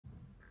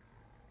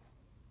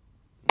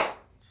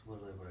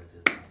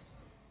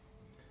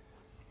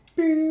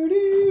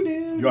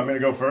You want me to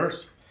go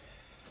first?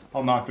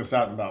 I'll knock this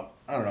out in about,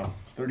 I don't know,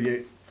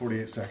 38,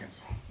 48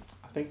 seconds.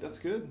 I think that's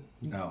good.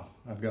 No,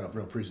 I've got a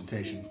real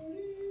presentation.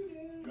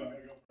 Go ahead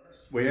and go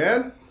first. We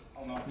in?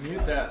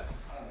 Mute that.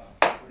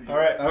 All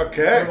right.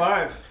 Okay. We're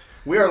live.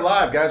 We are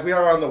live, guys. We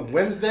are on the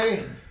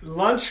Wednesday.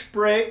 Lunch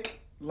break.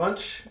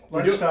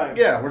 Lunchtime.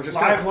 Yeah, we're just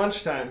live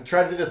lunchtime.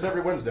 Try to do this every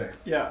Wednesday.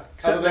 Yeah.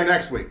 Other than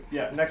next week.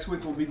 Yeah, next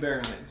week will be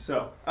barreling.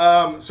 So.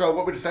 So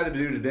what we decided to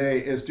do today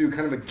is do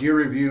kind of a gear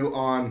review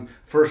on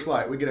First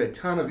Light. We get a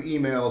ton of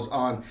emails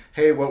on,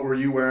 hey, what were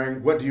you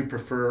wearing? What do you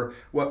prefer?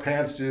 What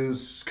pants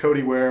does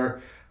Cody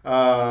wear?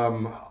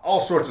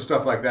 All sorts of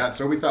stuff like that.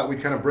 So we thought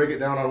we'd kind of break it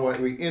down on what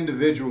we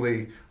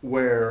individually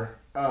wear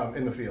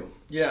in the field.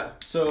 Yeah,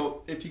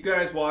 so if you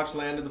guys watch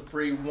Land of the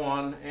Free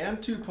 1 and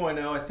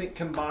 2.0, I think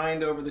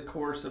combined over the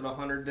course of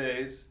 100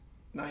 days,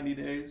 90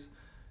 days,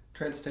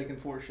 Trent's taken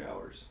 4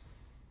 showers.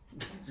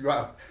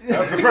 Wow, that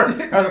was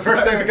the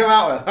first thing to come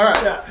out with. All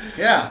right.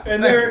 Yeah.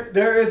 And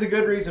there is a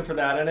good reason for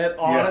that. And it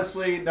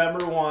honestly,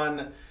 number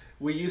one,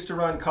 we used to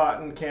run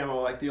cotton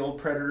camo, like the old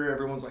Predator.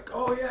 Everyone's like,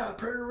 oh yeah,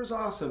 Predator was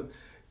awesome.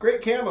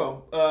 Great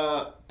camo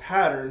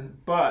pattern,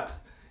 but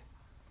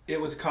it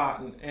was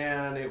cotton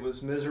and it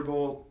was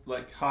miserable,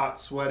 like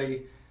hot,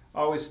 sweaty,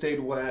 always stayed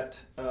wet.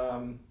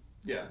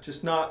 Yeah,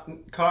 just not,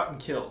 cotton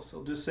kills.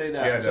 I'll just say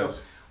that. Yeah, it so does.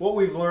 What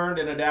we've learned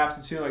and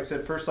adapted to, like I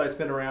said, First Light's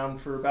been around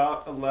for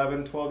about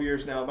 11, 12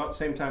 years now, about the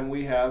same time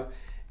we have.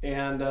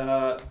 And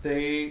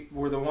they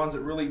were the ones that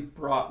really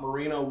brought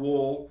merino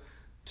wool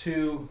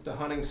to the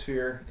hunting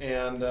sphere.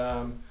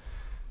 And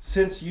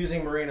since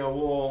using merino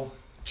wool,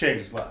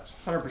 changes lives.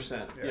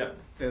 100%. Yeah.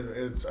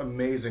 It's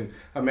amazing,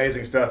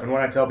 amazing stuff. And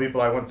when I tell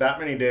people I went that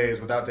many days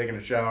without taking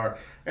a shower,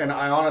 and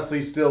I honestly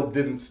still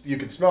didn't, you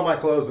could smell my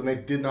clothes and they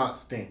did not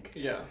stink.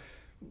 Yeah.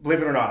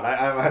 Believe it or not.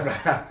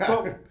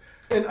 Well,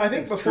 and I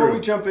think before we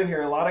jump in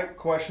here, a lot of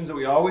questions that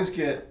we always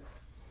get,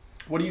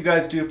 what do you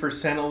guys do for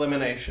scent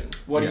elimination?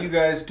 What do you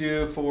guys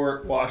do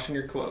for washing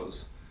your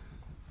clothes?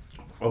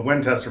 A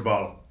wind tester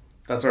bottle.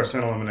 That's our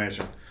scent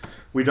elimination.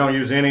 We don't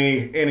use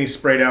any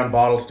spray down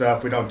bottle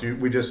stuff.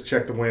 We just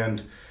check the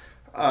wind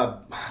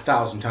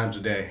 1,000 times a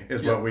day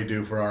is what we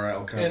do for our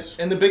elk hunts.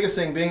 And the biggest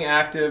thing, being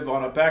active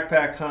on a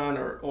backpack hunt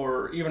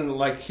or even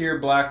like here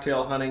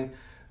blacktail hunting,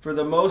 for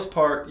the most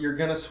part, you're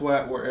gonna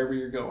sweat wherever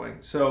you're going.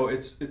 So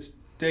it's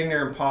dang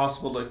near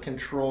impossible to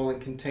control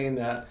and contain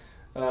that.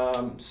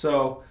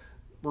 So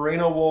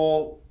merino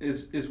wool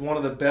is one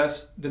of the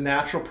best. The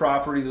natural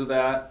properties of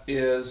that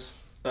is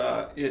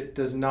it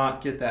does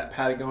not get that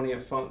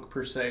Patagonia funk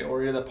per se,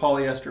 or the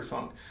polyester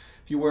funk.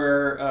 If you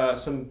wear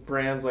some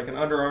brands like an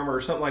Under Armour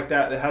or something like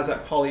that that has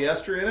that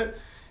polyester in it,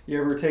 you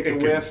ever take a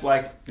whiff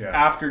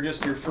after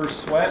just your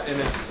first sweat and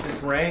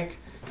it's rank,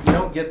 you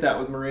don't get that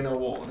with merino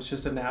wool. It's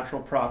just a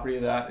natural property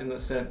of that in the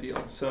scent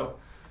deal. So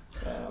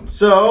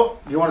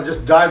you want to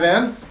just dive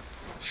in?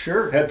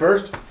 Sure. Head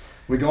first?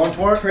 We going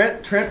for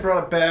it? Trent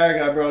brought a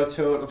bag, I brought a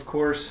tote. Of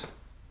course,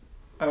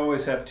 I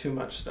always have too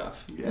much stuff.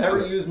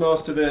 Never use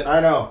most of it. I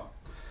know.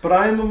 But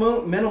I am a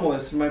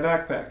minimalist in my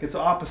backpack. It's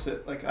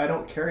opposite. Like, I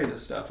don't carry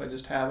this stuff. I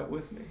just have it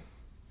with me.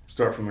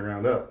 Start from the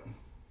ground up.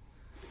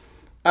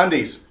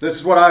 Undies. This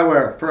is what I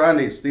wear for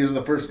undies. These are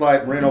the First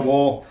Light merino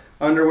wool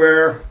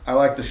underwear. I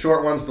like the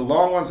short ones. The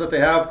long ones that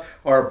they have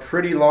are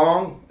pretty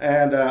long,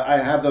 and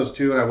I have those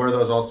too, and I wear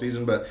those all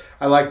season. But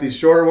I like these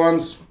shorter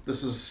ones.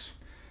 This is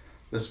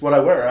what I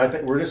wear. I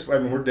think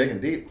we're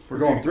digging deep. We're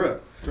going through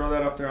it. Throw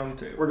that up there on the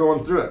table. We're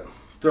going through it.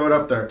 Throw it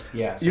up there.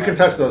 Yeah. You can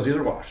touch those. These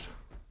are washed.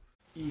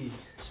 Thank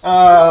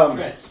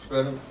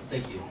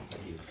you.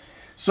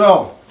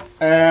 So,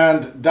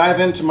 and dive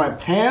into my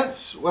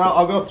pants. Well,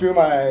 I'll go through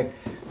my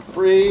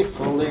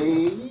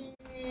briefly.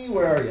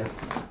 Where are you?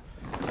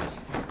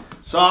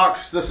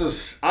 Socks.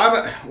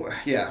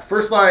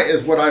 First Light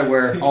is what I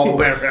wear all the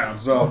way around.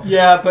 So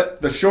yeah,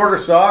 but the shorter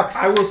socks.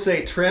 I will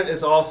say Trent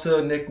is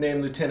also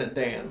nicknamed Lieutenant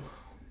Dan.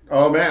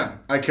 Oh man,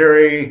 I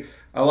carry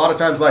a lot of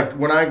times. Like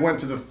when I went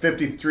to the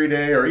 53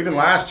 day, or even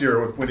last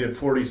year when we did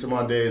 40 some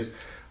odd days,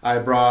 I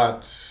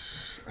brought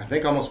I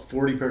think almost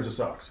 40 pairs of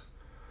socks.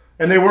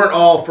 And they weren't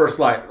all First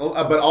Light,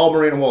 but all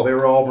merino wool. They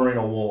were all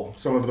merino wool.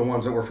 Some of the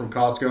ones that were from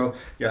Costco,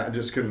 I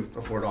just couldn't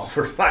afford all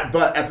First Light.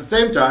 But at the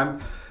same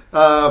time,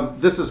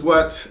 this is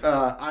what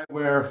I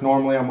wear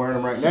normally. I'm wearing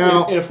them right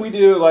now. And if we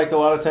do, like a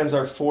lot of times,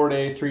 our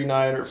 4-day,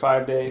 3-night, or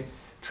 5-day,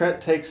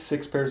 Trent takes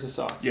 6 pairs of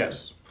socks.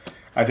 Yes.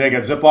 I take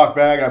a Ziploc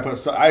bag.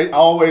 I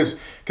always,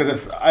 because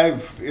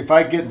if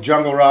I get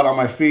jungle rot on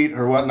my feet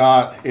or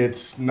whatnot,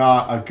 it's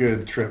not a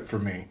good trip for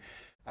me.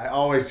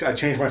 I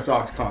change my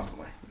socks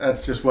constantly.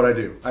 That's just what I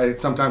do.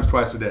 Sometimes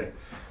twice a day.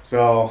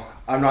 So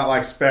I'm not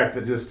like Spec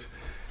that just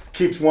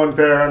keeps one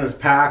pair on his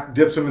pack,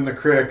 dips them in the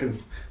creek,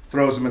 and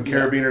throws them in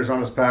carabiners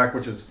on his pack,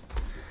 which is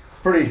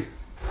pretty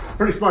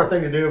smart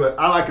thing to do. But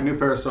I like a new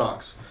pair of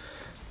socks.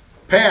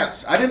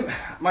 Pants.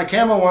 My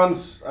camo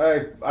ones.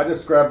 I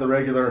just grabbed the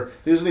regular.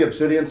 These are the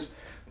Obsidians.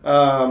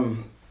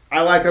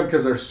 I like them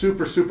because they're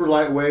super, super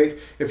lightweight.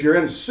 If you're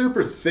in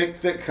super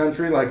thick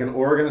country like in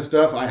Oregon and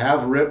stuff, I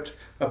have ripped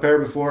a pair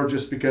before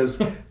just because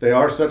they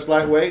are such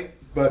lightweight.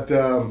 But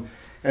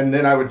and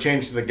then I would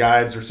change to the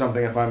guides or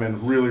something if I'm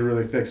in really,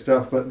 really thick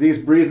stuff. But these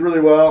breathe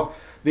really well.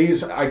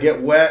 These I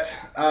get wet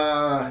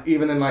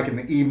even in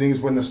the evenings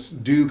when the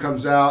dew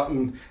comes out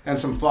and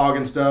some fog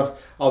and stuff.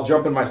 I'll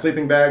jump in my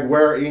sleeping bag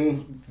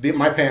wearing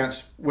my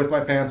pants with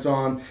my pants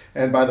on,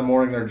 and by the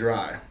morning they're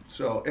dry.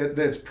 So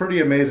it's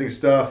pretty amazing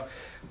stuff.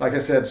 Like I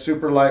said,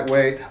 super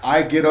lightweight.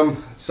 I get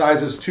them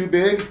sizes too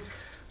big.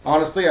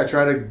 Honestly, I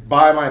try to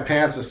buy my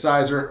pants a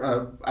size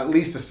or at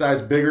least a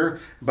size bigger,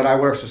 but I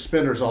wear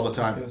suspenders all the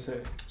time.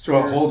 So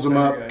it holds them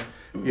up.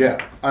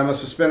 Yeah, I'm a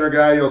suspender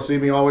guy. You'll see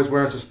me always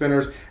wearing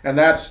suspenders, and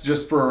that's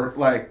just for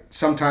like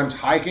sometimes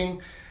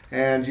hiking,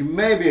 and you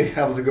may be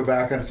able to go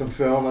back on some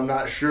film. I'm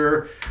not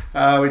sure.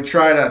 We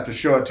try not to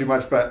show it too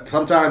much, but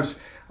sometimes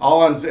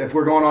if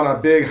we're going on a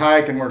big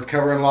hike and we're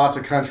covering lots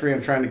of country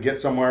and trying to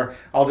get somewhere,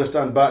 I'll just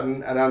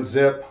unbutton and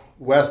unzip.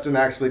 Weston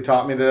actually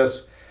taught me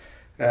this,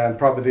 and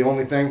probably the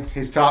only thing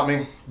he's taught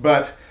me.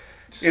 But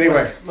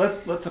anyway,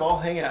 let's it all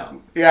hang out.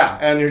 Yeah,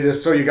 and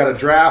you got a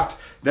draft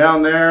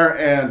down there,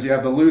 and you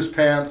have the loose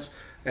pants,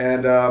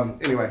 and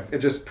anyway, it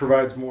just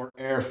provides more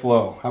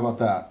airflow. How about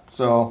that?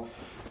 So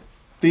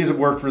these have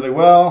worked really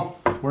well.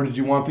 Where did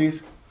you want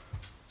these?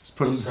 Just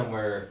put them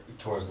somewhere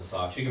towards the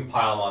socks. You can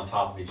pile them on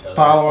top of each other.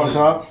 Pile them on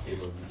top?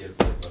 People can get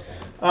a look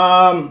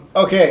at it.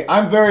 Okay,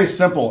 I'm very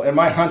simple in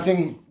my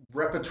hunting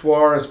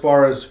repertoire as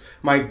far as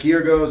my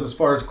gear goes, as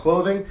far as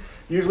clothing.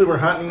 Usually we're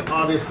hunting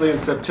obviously in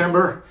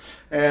September,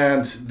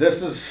 and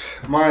this is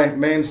my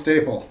main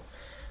staple,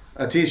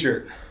 a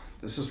t-shirt.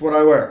 This is what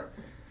I wear.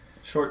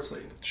 Short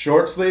sleeve.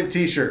 Short sleeve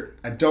t-shirt.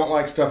 I don't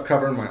like stuff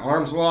covering my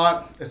arms a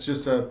lot. It's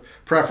just a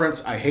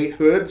preference. I hate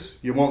hoods.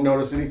 You won't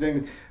notice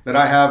anything that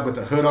I have with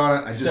a hood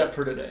on it. Except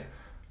for today.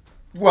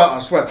 Well, a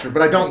sweatshirt,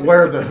 but I don't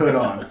wear the hood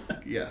on.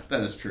 Yeah,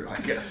 that is true, I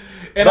guess.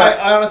 And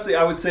I honestly,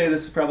 I would say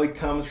this probably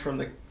comes from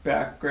the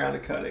background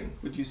of cutting.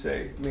 Would you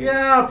say? I mean,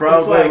 yeah,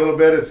 probably a little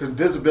bit. It's a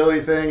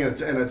visibility thing.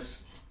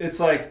 It's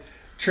like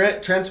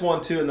Trent's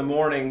one too in the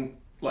morning.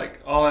 Like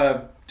I'll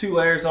have 2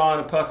 layers on,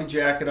 a puffy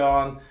jacket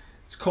on.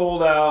 It's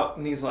cold out,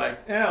 and he's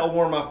like, I'll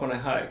warm up when I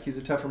hike. He's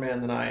a tougher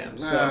man than I am.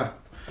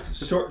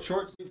 So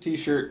short sleeve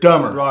t-shirt.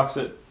 Dumber. Rocks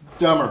it.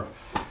 Dumber.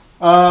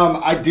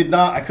 I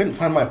couldn't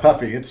find my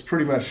puffy. It's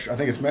pretty much, I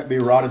think it's meant to be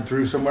rotted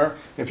through somewhere.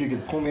 If you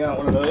could pull me out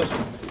one of those.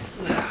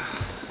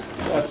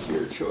 That's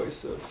your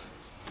choice of.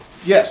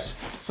 Yes.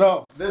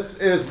 So this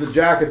is the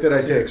jacket that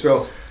I take.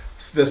 So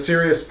the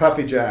Sirius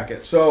puffy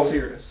jacket. So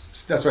Sirius.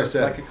 That's what I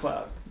said. Like a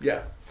cloud.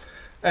 Yeah.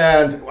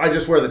 And I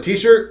just wear the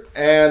t-shirt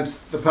and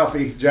the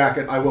puffy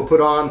jacket. I will put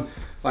on,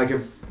 like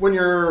when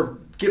you're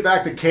get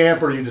back to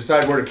camp or you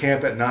decide where to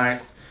camp at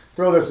night,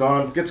 throw this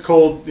on. It gets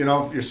cold,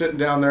 you're sitting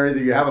down there, either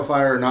you have a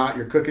fire or not,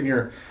 you're cooking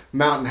your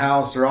mountain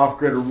house or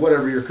off-grid or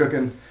whatever you're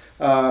cooking.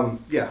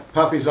 Yeah,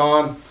 puffy's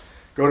on,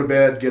 go to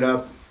bed, get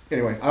up.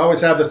 Anyway, I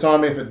always have this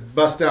on me if it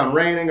busts down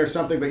raining or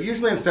something, but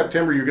usually in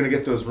September you're going to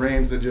get those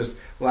rains that just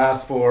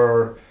last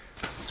for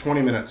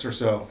 20 minutes or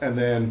so, and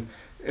then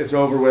it's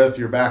over with,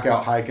 you're back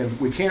out hiking.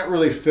 We can't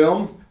really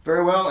film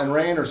very well in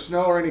rain or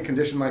snow or any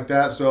condition like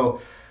that, so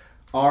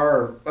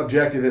our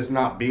objective is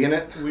not be in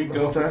it. We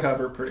go for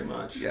cover pretty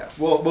much. Yeah,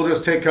 we'll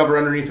just take cover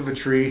underneath of a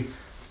tree,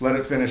 let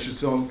it finish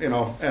its own,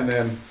 and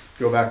then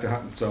go back to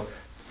hunting. So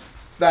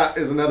that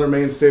is another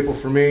main staple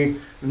for me,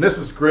 and this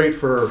is great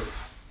for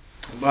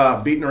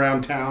beating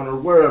around town or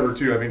wherever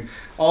too. I mean,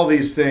 all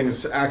these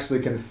things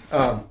actually can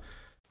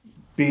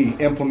be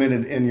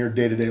implemented in your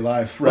day-to-day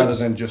life rather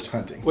than just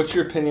hunting. What's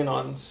your opinion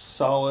on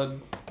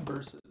solid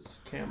versus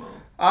camo?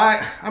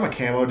 I'm a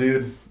camo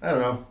dude. I don't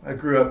know. I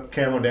grew up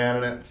camo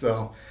down in it.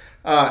 So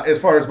as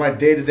far as my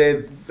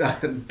day-to-day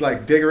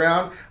like dig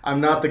around,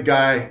 I'm not the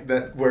guy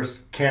that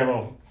wears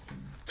camo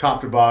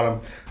top to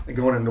bottom and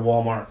going into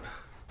Walmart.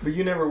 But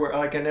you never wear,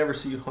 I never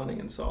see you hunting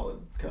in solid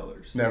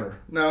colors. Never.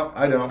 No,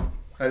 I don't.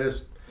 I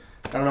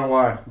don't know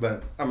why,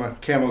 but I'm a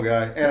camo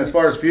guy. And as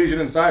far as fusion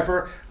and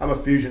cipher, I'm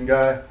a fusion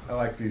guy. I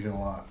like fusion a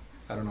lot.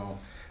 I don't know.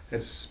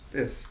 It's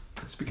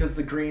because of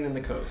the green and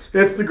the coast.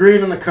 It's the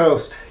green and the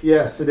coast.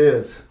 Yes, it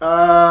is.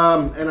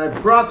 And I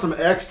brought some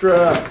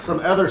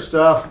other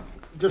stuff,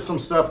 just some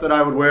stuff that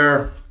I would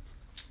wear.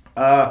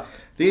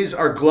 These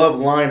are glove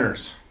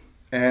liners,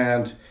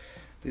 and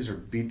these are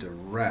beat to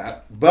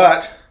rat.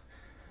 But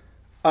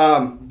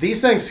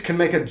these things can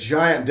make a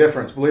giant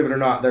difference, believe it or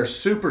not. They're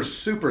super,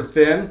 super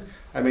thin.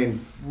 I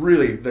mean,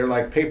 really, they're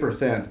like paper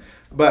thin.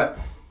 But,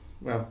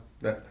 well,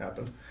 that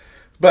happened.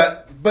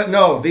 But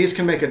no, these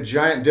can make a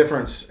giant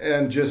difference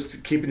in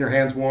just keeping your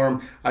hands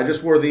warm. I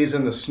just wore these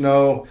in the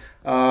snow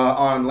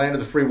on Land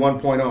of the Free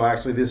 1.0.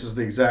 Actually, this is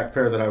the exact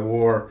pair that I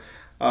wore.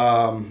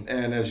 And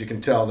as you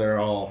can tell, they're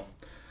all...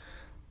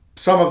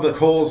 Some of the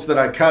holes that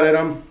I cut in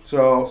them,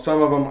 so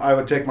some of them I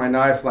would take my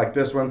knife like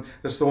this one.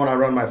 This is the one I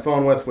run my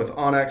phone with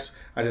Onyx.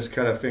 I just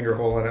cut a finger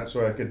hole in it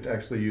so I could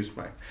actually use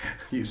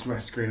my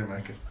screen and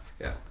I could...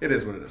 Yeah, it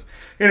is what it is.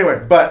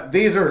 Anyway, but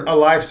these are a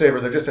lifesaver.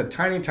 They're just a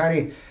tiny,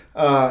 tiny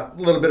a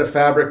little bit of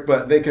fabric,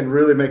 but they can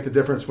really make the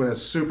difference when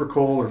it's super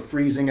cold or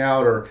freezing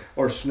out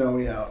or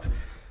snowy out.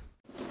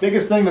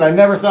 Biggest thing that I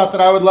never thought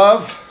that I would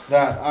love,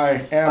 that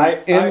I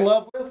am in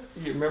love with.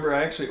 You remember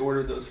I actually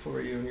ordered those for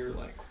you, and you were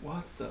like,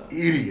 "What the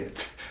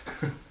idiot?"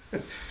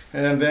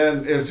 And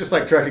then it's just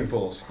like trekking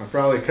poles. I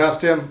probably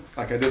cussed him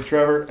like I did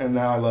Trevor, and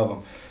now I love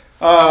them.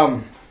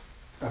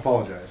 I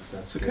apologize if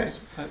that's okay. the case.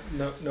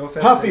 No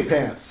offense. Puffy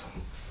pants.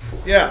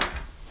 Yeah,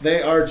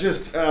 they are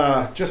just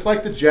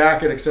like the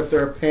jacket, except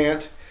they're a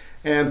pant.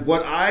 And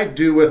what I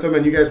do with them,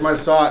 and you guys might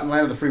have saw it in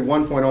Land of the Free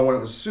 1.0 when it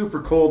was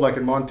super cold, like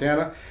in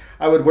Montana.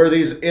 I would wear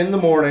these in the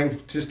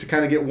morning just to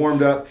kind of get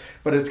warmed up,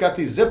 but it's got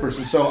these zippers,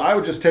 and so I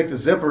would just take the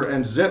zipper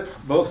and zip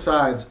both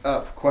sides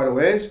up quite a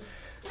ways,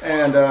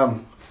 and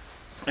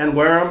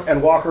wear them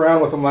and walk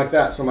around with them like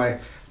that. So my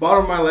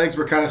bottom of my legs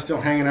were kind of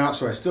still hanging out,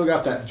 so I still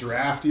got that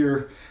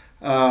draftier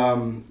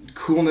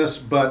coolness,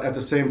 but at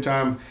the same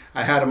time,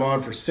 I had them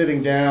on for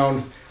sitting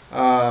down,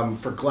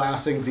 for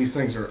glassing. These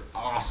things are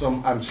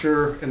awesome. I'm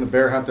sure in the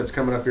bear hunt that's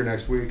coming up here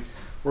next week,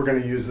 we're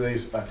going to use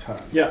these a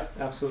ton. Yeah,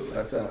 absolutely.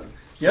 A ton.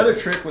 The other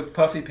trick with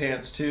puffy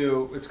pants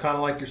too, it's kind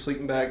of like your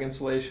sleeping bag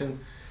insulation.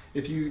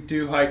 If you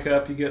do hike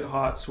up, you get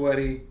hot,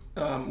 sweaty.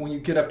 When you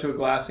get up to a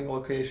glassing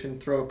location,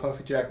 throw a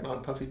puffy jacket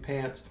on, puffy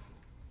pants.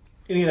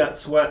 Any of that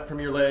sweat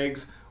from your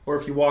legs, or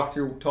if you walk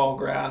through tall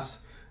grass,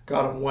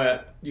 got them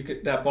wet,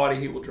 that body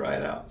heat will dry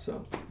it out.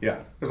 So yeah,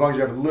 as long as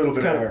you have a little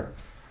bit of air,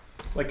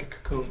 like a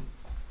cocoon.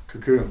 A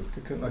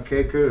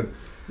cocoon.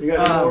 You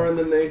got any more in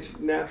the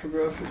natural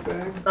grocers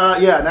bag?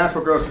 Yeah,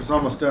 natural grocers is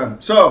almost done.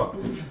 So.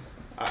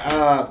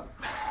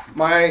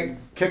 My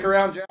kick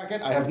around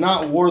jacket, I have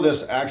not wore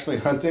this actually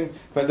hunting,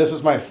 but this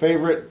is my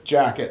favorite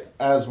jacket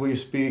as we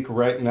speak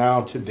right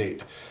now to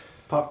date.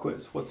 Pop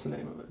quiz, what's the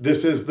name of it?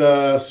 This is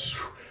the,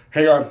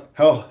 hang on,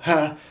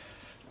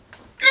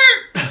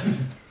 Read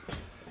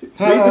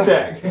the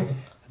tag.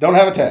 Don't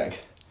have a tag.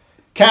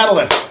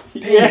 Catalyst.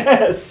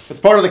 Yes. It's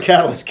part of the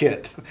Catalyst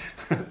kit.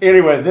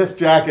 Anyway, this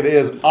jacket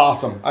is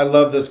awesome. I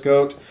love this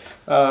coat.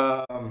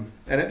 And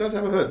it does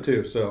have a hood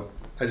too, so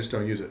I just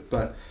don't use it.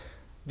 But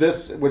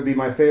this would be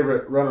my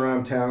favorite run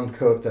around town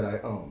coat that I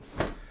own.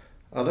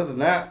 Other than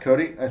that,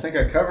 Cody, I think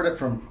I covered it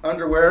from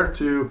underwear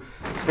to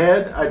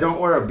head. I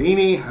don't wear a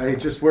beanie. I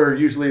just wear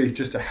usually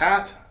just a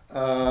hat.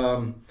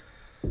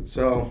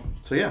 So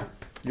yeah,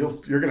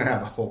 you're gonna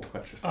have a whole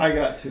bunch of stuff. I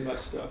got too much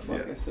stuff,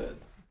 like I said.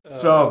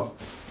 So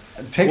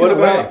take it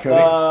away,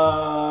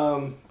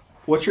 Cody.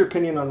 What's your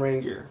opinion on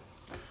rain gear?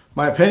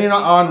 My opinion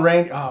on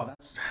rain. Oh,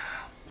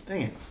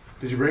 dang it.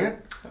 Did you bring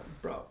it? I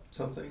brought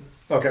something.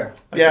 Okay.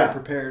 I yeah.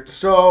 Prepared.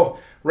 So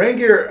rain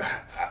gear,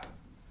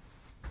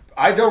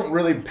 I don't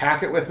really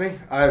pack it with me.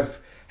 I've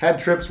had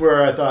trips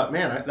where I thought,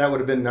 man, that would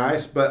have been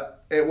nice,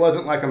 but it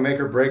wasn't like a make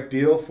or break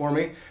deal for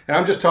me. And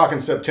I'm just talking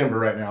September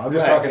right now. I'm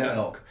just talking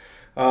elk.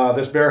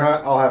 This bear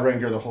hunt, I'll have rain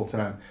gear the whole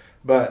time.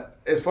 But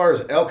as far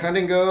as elk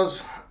hunting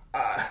goes,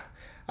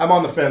 I'm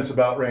on the fence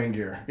about rain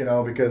gear,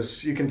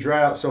 because you can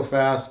dry out so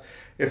fast.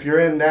 If you're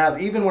in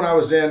even when I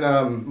was in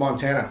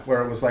Montana,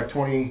 where it was like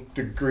 20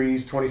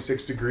 degrees,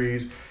 26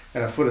 degrees,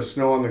 and a foot of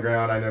snow on the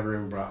ground, I never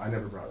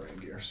brought rain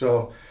gear.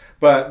 So,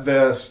 but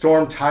the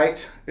Storm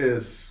Tight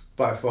is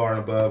by far and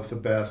above the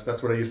best.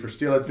 That's what I use for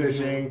steelhead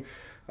fishing,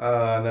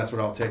 and that's what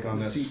I'll take on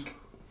this.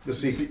 The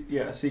Seek.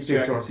 Yeah, Seek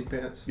jacket, Storm. Seek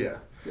pants. Yeah.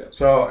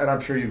 So, and I'm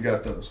sure you've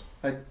got those.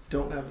 I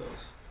don't have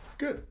those.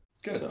 Good.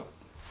 So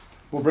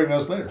we'll bring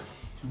those later.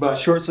 But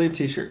short sleeve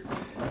t-shirt.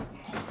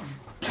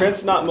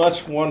 Trent's not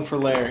much one for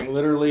layering.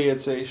 Literally,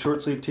 it's a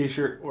short sleeve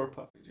t-shirt or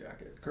puffy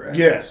jacket. Correct.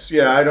 Yes.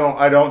 Yeah. I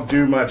don't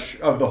do much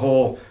of the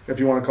whole, if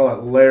you want to call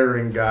it,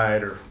 layering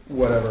guide or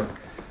whatever.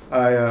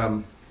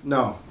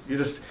 No.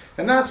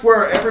 And that's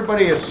where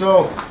everybody is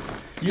so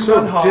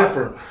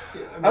different.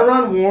 I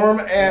run warm,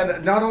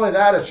 and not only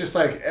that, it's just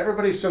like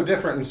everybody's so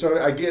different, and so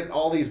I get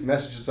all these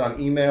messages on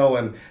email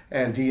and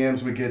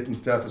DMs we get and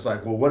stuff. It's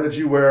like, well, what did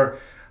you wear?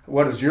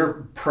 What is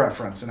your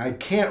preference? And I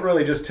can't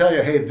really just tell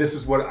you, hey, this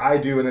is what I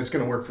do, and it's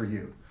going to work for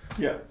you.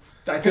 Yeah.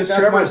 I think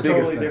that's my biggest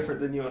totally thing.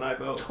 Different than you and I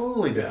both.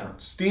 Totally different. Yeah.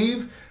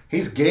 Steve,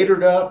 he's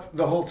gaitered up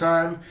the whole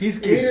time. He's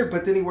gaitered,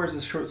 but then he wears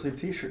a short sleeve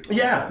t-shirt.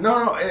 Yeah.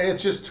 No,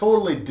 it's just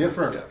totally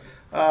different.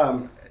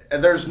 Yeah.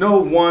 There's no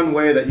one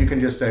way that you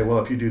can just say, well,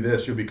 if you do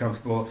this, you'll be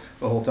comfortable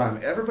the whole time.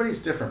 Everybody's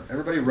different.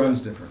 Everybody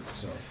runs different.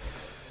 So,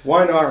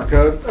 why not our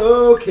code?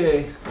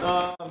 Okay.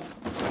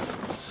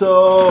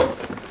 So,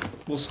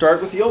 we'll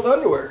start with the old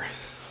underwear.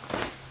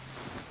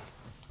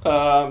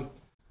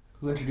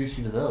 Who introduced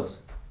you to those?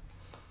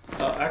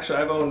 Actually,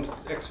 I've owned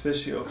Ex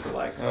Officio for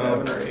like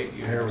 7 or 8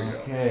 years. Here we go.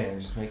 Okay, I'm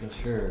just making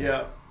sure.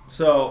 Yeah.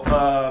 So,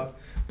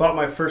 bought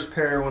my first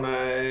pair when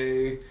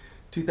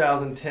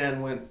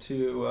 2010 went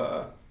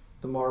to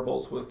the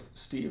Marbles with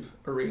Steve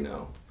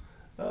Areno.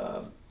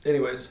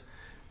 Anyways,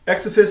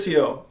 Ex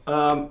Officio.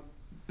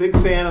 Big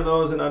fan of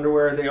those in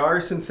underwear. They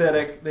are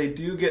synthetic. They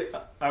do get,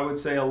 I would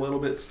say, a little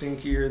bit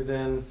stinkier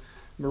than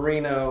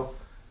merino.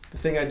 The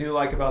thing I do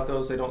like about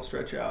those, they don't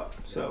stretch out.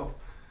 So,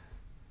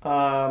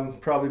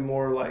 probably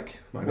more like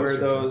wear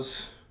those.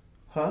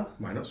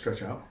 Mine don't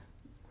stretch out.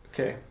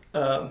 Okay.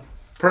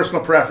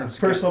 Personal preference.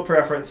 Personal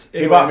preference.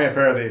 He bought me a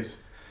pair of these.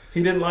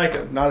 He didn't like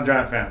them. Not a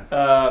giant fan.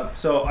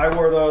 So I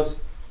wore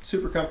those.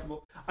 Super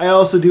comfortable. I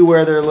also do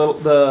wear their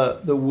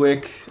the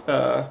Wick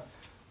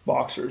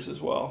boxers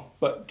as well.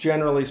 But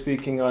generally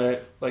speaking, I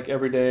like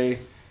every day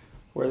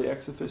wear the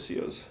Ex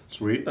Officios.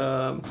 Sweet.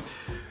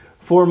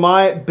 For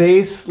my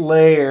base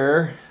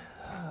layer,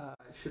 I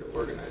should have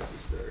organized this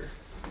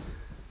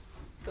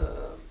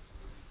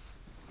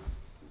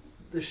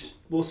better.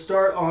 We'll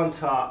start on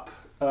top.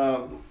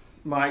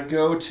 My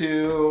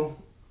go-to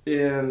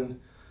in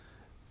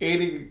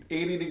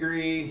 80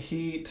 degree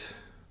heat,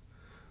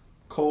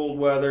 cold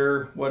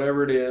weather,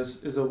 whatever it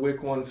is a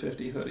Wick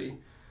 150 hoodie.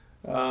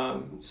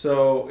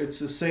 So it's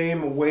the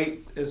same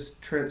weight as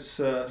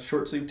Trent's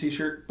short sleeve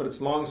t-shirt, but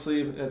it's long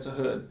sleeve and it's a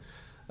hood.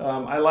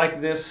 I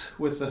like this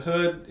with the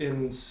hood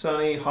in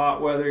sunny,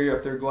 hot weather. You're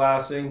up there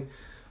glassing,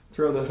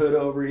 throw the hood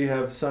over, you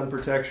have sun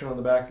protection on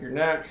the back of your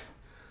neck.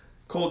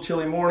 Cold,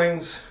 chilly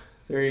mornings,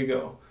 there you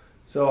go.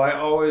 So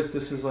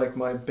this is like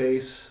my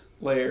base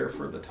layer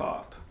for the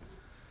top.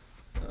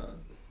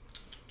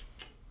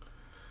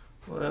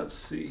 Let's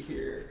see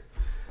here.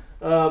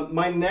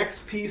 My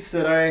next piece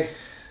that I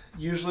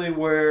usually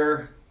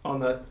wear on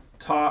the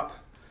top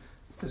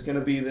is going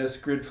to be this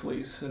grid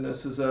fleece, and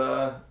this is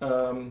a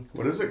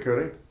what is it,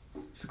 Cody?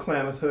 It's a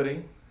Klamath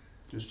hoodie.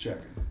 Just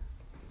checking.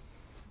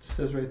 It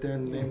says right there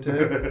in the name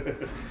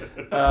tag.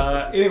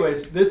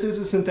 Anyways, this is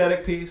a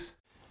synthetic piece.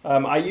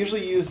 I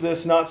usually use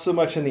this not so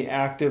much in the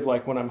active,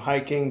 like when I'm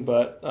hiking,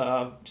 but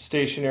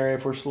stationary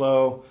if we're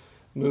slow,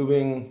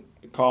 moving,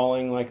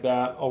 calling like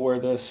that. I'll wear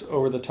this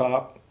over the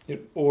top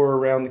or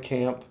around the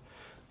camp,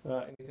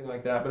 anything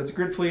like that. But it's a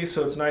grid fleece,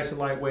 so it's nice and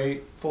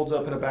lightweight, folds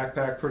up in a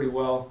backpack pretty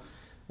well.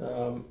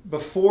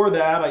 Before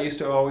that, I used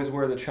to always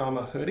wear the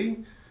Chama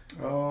hoodie.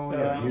 Oh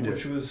yeah, you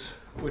did.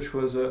 Which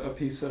was a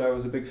piece that I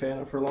was a big fan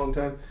of for a long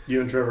time.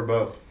 You and Trevor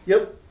both.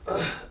 Yep.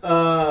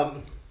 Try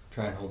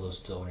and hold those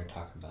still when you're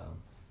talking about them.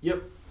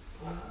 Yep.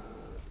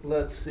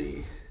 Let's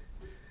see.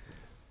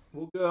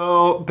 We'll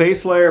go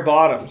base layer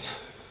bottoms.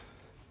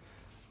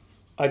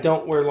 I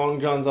don't wear long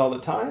johns all the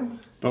time.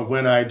 But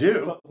when I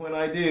do.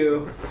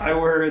 I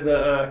wear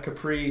the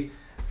capri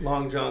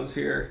long johns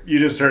here. You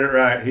just heard it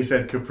right. He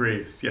said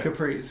capris. Yeah.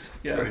 Capris.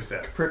 Yeah. That's what he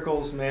said.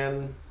 Caprickles,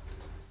 man.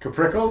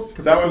 Caprickles?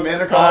 Is that what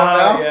men are calling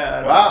now?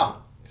 Yeah.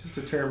 Wow. It's just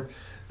a term.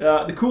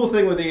 The cool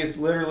thing with these,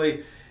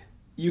 literally,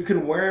 you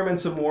can wear them in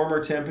some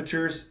warmer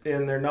temperatures,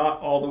 and they're not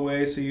all the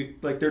way. So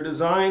they're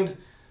designed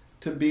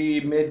to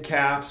be mid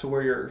calf, so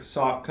where your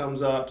sock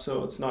comes up,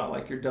 so it's not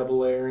like you're double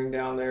layering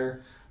down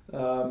there.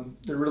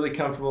 They're really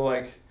comfortable.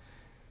 Like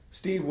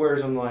Steve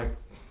wears them like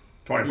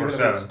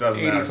 24/7. Doesn't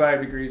 85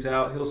 matter. degrees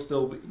out. He'll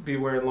still be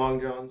wearing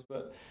long johns.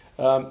 But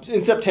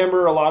in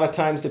September, a lot of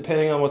times,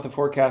 depending on what the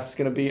forecast is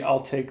going to be,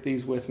 I'll take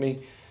these with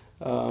me,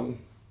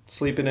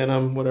 sleeping in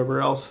them,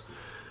 whatever else.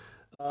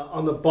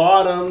 On the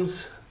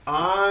bottoms,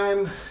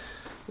 not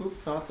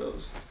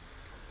those.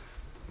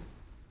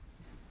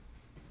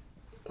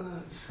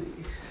 Let's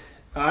see.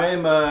 I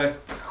am a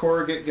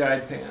corrugate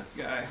guide pant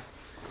guy.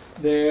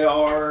 They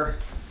are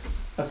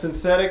a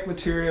synthetic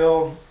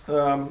material.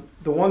 The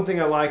one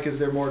thing I like is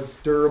they're more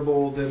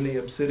durable than the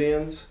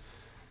obsidians,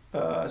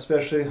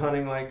 especially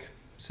hunting like,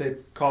 say,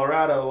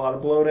 Colorado, a lot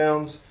of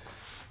blowdowns.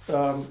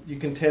 You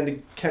can tend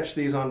to catch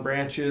these on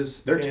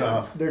branches. They're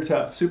tough. They're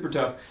tough, super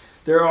tough.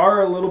 They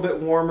are a little bit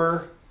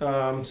warmer,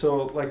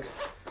 so like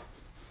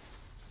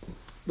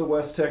the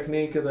West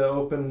technique of the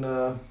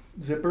open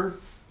zipper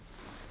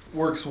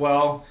works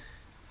well.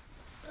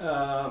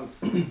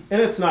 And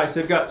it's nice.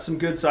 They've got some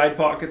good side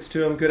pockets to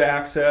them, good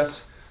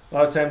access. A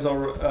lot of times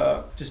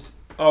I'll just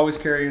always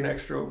carry an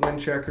extra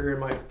wind checker in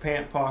my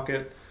pant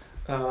pocket.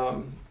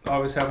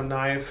 Always have a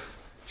knife,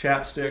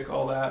 chapstick,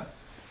 all that.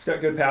 It's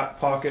got good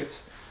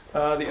pockets.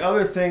 The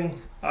other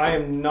thing, I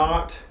am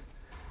not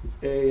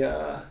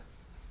a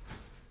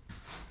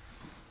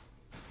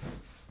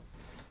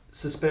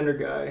suspender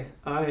guy.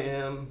 I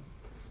am...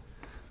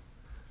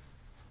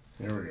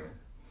 There we go.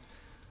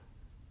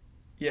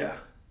 Yeah.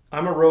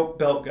 I'm a rope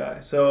belt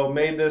guy. So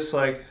made this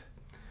like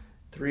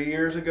 3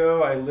 years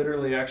ago. I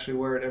literally actually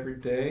wear it every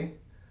day.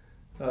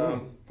 I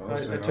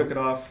took it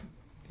off,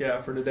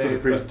 for today. For the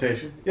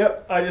presentation?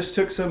 Yep. I just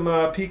took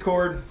some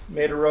P-cord,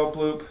 made a rope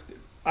loop.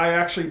 I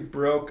actually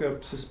broke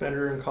a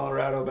suspender in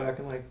Colorado back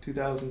in like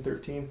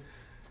 2013.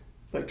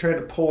 Like tried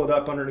to pull it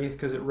up underneath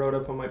because it rode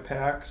up on my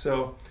pack.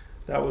 So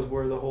that was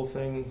where the whole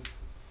thing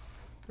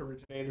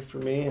originated for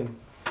me.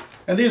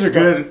 And these are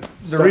good.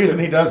 The reason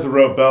he does the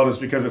rope belt is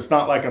because it's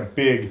not like a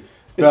big.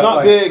 It's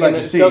not big, and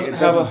it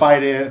doesn't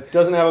bite in. It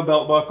doesn't have a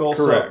belt buckle.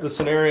 Correct. So the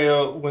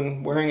scenario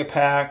when wearing a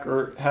pack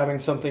or having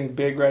something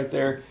big right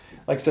there,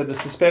 like I said, the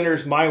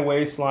suspenders, my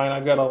waistline,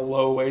 I've got a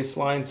low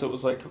waistline, so it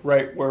was like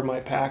right where my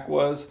pack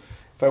was.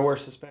 If I wore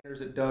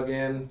suspenders, it dug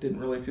in, didn't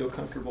really feel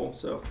comfortable.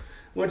 So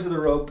went to the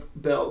rope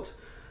belt.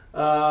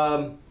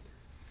 As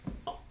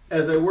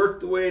I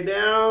worked the way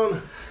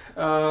down,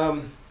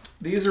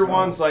 these are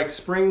ones like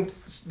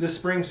this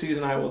spring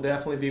season I will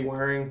definitely be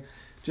wearing.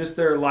 Just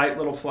their light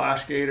little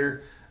flash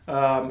gaiter.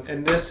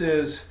 And this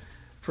is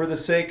for the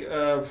sake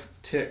of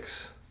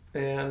ticks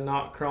and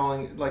not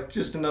crawling, like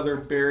just another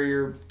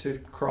barrier to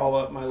crawl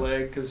up my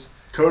leg, because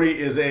Cody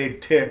is a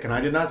tick, and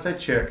I did not say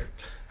chick.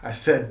 I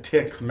said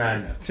tick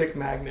magnet. tick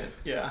magnet,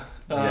 yeah.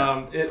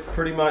 Yeah. It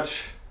pretty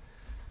much,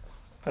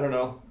 I don't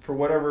know, for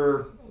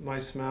whatever my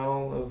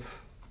smell of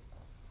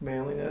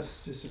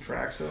manliness just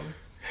attracts them.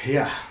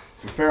 Yeah,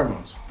 the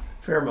pheromones.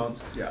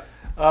 Pheromones. Yeah.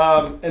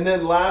 And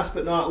then last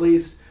but not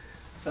least,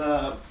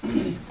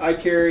 I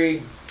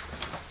carry,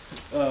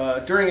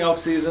 during elk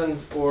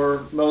season,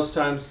 or most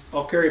times,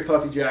 I'll carry a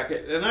puffy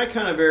jacket. And I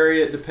kind of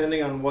vary it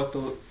depending on what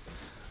the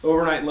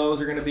overnight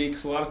lows are going to be,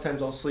 because a lot of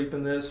times I'll sleep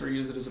in this or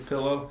use it as a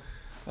pillow.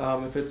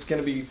 If it's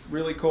going to be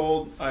really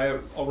cold,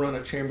 I'll run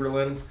a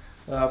Chamberlain,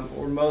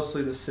 or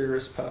mostly the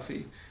Cirrus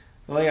Puffy.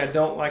 The only thing I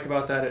don't like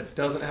about that, it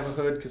doesn't have a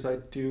hood, because I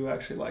do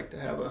actually like to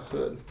have a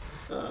hood.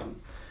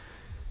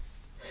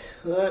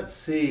 Let's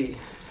see.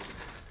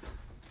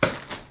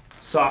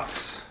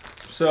 Socks.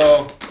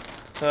 So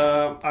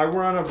I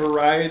run a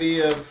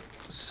variety of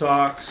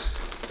socks.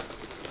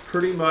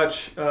 Pretty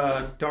much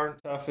Darn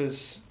Tough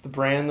is the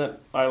brand that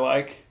I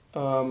like.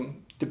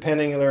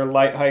 Depending on their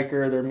light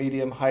hiker, their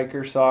medium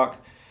hiker sock.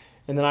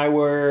 And then I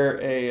wear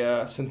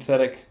a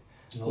synthetic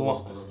a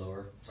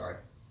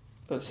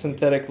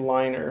synthetic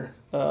liner.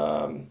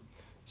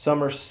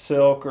 Some are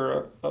silk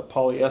or a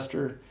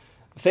polyester.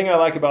 The thing I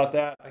like about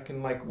that, I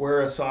can like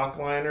wear a sock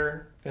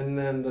liner and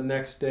then the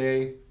next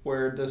day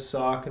wear this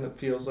sock and it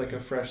feels like a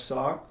fresh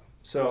sock.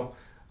 So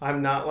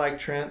I'm not like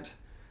Trent.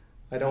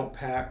 I don't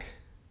pack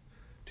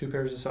 2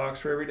 pairs of socks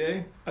for every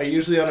day. I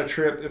usually on a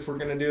trip, if we're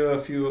gonna do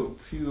a few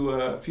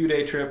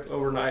day trip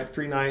overnight,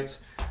 3 nights,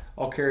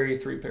 I'll carry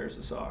 3 pairs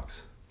of socks.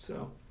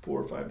 So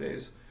 4 or 5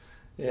 days,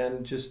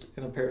 and just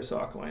in a pair of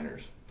sock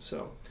liners.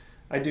 So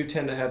I do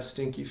tend to have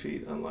stinky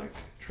feet, unlike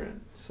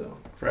Trent. So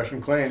Fresh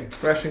and clean.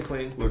 fresh and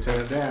clean.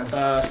 Lieutenant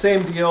Dan.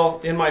 Same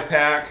deal in my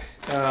pack.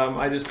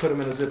 I just put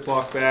them in a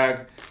Ziploc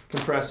bag,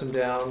 compress them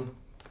down,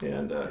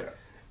 and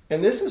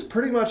and this is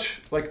pretty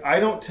much like, I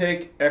don't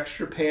take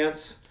extra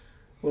pants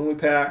when we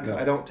pack. No.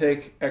 I don't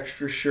take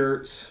extra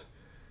shirts.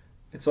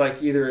 It's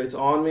like either it's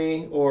on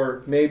me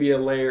or maybe a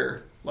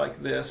layer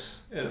like this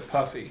and a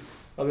puffy.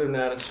 Other than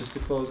that, it's just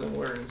the clothes I'm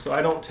wearing. So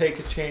I don't take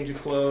a change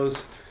of clothes.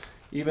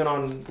 Even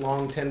on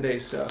long 10-day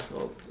stuff,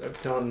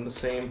 I've done the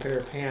same pair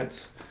of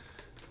pants,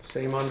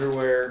 same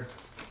underwear,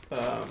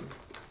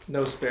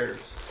 no spares.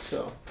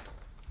 So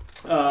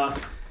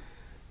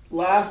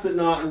last but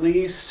not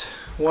least,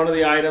 one of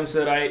the items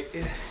that I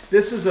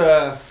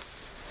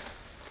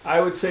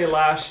would say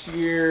last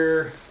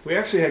year, we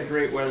actually had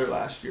great weather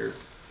last year.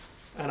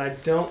 And I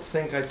don't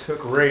think I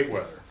took... Great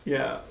weather.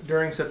 Yeah,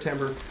 during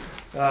September.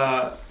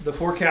 The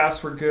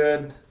forecasts were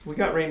good. We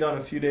got rained on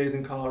a few days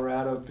in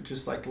Colorado, but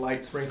just like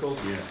light sprinkles.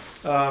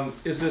 Yeah.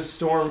 Is this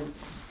storm,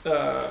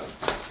 the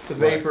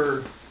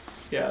vapor,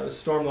 the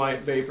Storm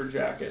Light Vapor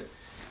Jacket.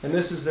 And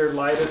this is their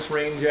lightest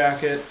rain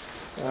jacket.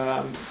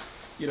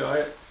 You know,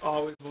 I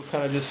always will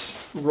kind of just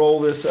roll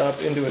this up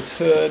into its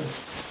hood.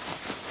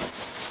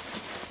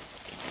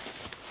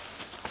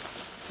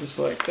 Just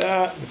like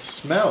that. It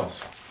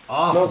smells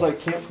awful. Smells like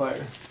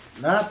campfire.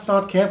 That's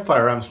not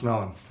campfire I'm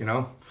smelling, you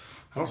know?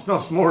 I don't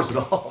smell s'mores at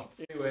all.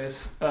 Anyways,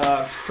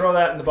 throw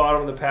that in the bottom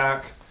of the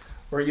pack,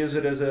 or use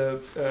it as a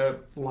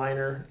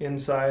liner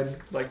inside.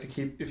 Like to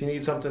keep, if you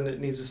need something that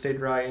needs to stay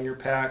dry in your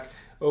pack,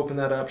 open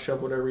that up,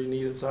 shove whatever you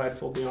need inside,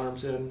 fold the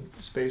arms in.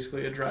 It's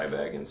basically a dry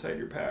bag inside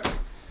your pack.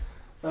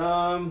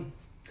 You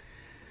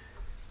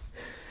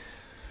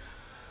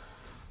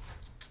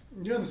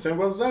have the same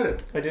gloves as I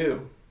did. I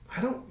do.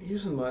 I don't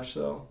use them much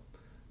though.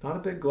 Not a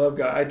big glove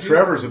guy.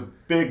 Trevor's a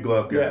big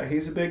glove guy. Yeah,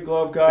 he's a big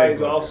glove guy. Big He's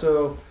glove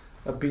also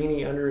a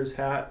beanie under his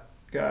hat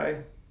guy.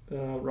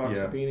 Rocks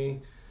a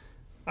beanie.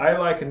 I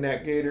like a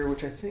neck gaiter,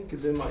 which I think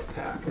is in my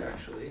pack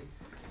actually.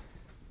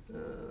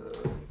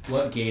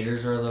 What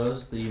gaiters are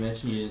those that you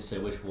mentioned? You didn't say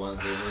which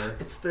ones they were.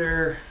 It's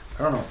their...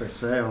 I don't know if they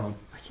say on them.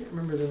 I can't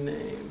remember the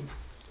name.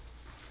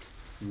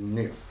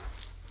 No.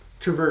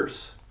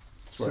 Traverse.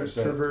 That's what I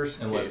said. Traverse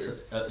And gaiter.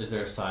 is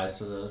there a size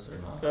to those or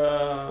not?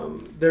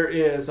 There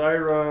is. I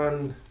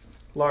run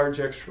large,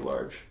 extra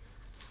large.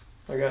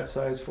 I got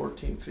size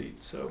 14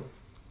 feet, so,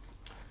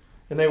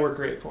 and they work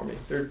great for me.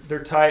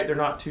 They're tight. They're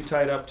not too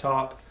tight up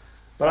top,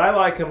 but I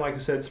like them. Like I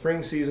said,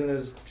 spring season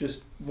is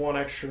just one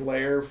extra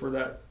layer for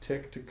that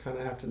tick to kind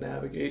of have to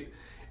navigate.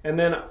 And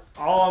then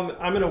I'm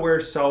gonna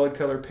wear solid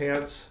color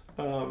pants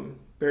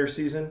bear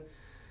season,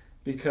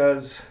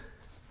 because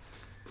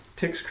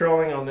ticks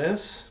crawling on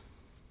this,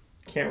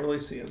 can't really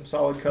see them.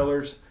 Solid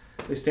colors,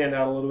 they stand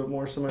out a little bit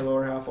more, so my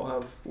lower half will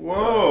have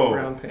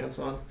brown pants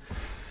on.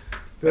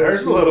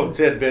 There's a little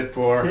tidbit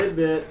for...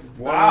 Tidbit.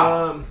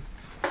 Wow.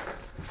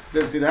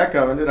 Didn't see that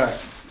coming, did I?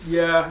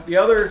 Yeah, the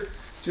other,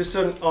 just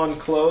on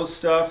clothes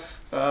stuff,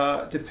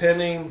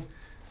 depending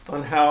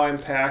on how I'm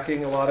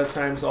packing, a lot of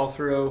times I'll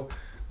throw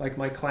like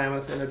my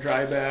Klamath in a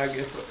dry bag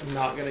if I'm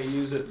not going to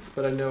use it,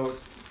 but I know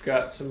I've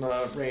got some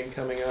rain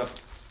coming up.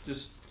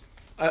 Just,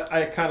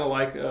 I kind of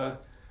like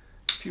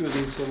few of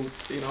these little,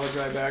 a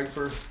dry bag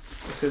for, like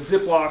I said,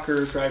 Ziploc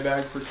or dry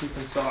bag for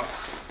keeping socks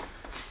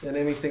and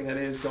anything that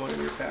is going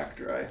in your pack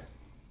dry.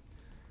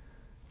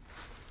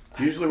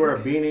 Usually wear a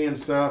beanie and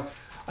stuff.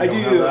 I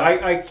do.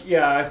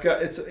 I've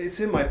got it's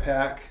in my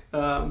pack.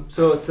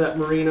 So it's that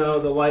merino,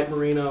 the light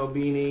merino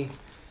beanie,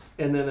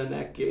 and then a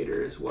neck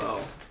gaiter as well.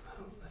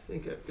 I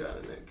think I've got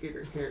a neck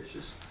gaiter here. It's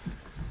just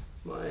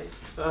my.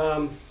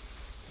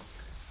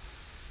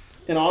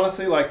 And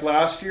honestly, like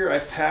last year, I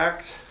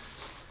packed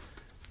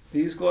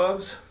these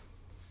gloves.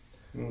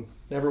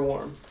 Never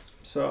wore them,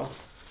 so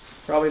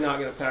probably not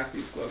gonna pack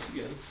these gloves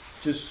again.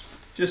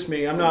 Just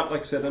me. I'm not,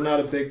 like I said, I'm not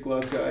a big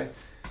glove guy.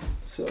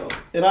 So,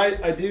 and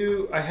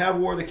I have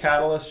wore the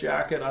Catalyst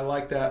jacket. I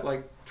like that,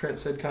 like Trent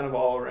said, kind of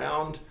all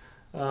around.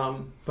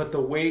 But the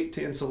weight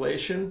to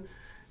insulation,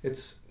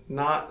 it's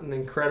not an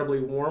incredibly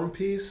warm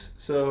piece.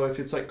 So if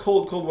it's like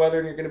cold weather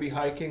and you're going to be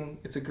hiking,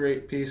 it's a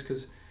great piece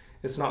because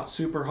it's not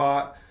super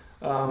hot.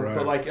 Right.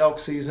 But like elk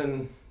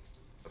season,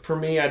 for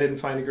me, I didn't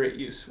find a great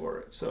use for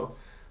it. So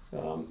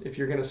if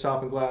you're going to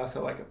stop in glass, I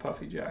like a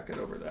puffy jacket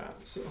over that.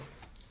 So.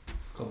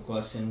 Couple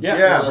questions.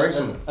 Yeah,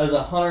 as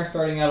a hunter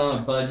starting out on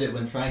a budget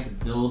when trying to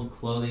build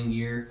clothing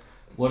gear,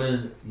 what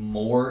is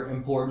more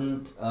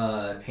important,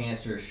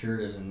 pants or a shirt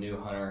as a new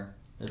hunter?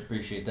 I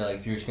appreciate that. Like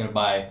if you're just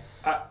gonna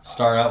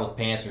start out with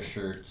pants or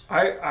shirts.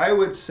 I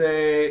would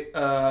say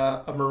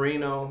a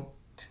merino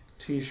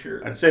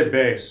t-shirt. I'd say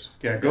base.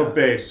 Yeah, go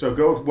base. So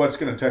go with what's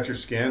going to touch your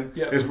skin.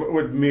 Yeah. Is what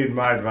would be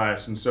my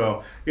advice. And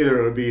so either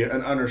it would be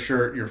an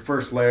undershirt, your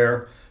first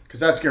layer, because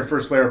that's your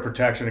first layer of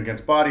protection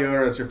against body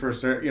odor. That's your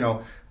first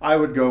layer. I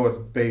would go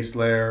with base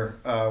layer,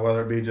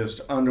 whether it be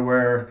just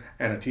underwear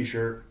and a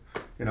t-shirt.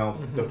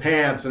 The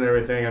pants and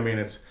everything. I mean,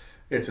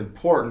 it's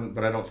important,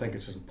 but I don't think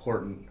it's as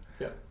important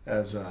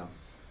as a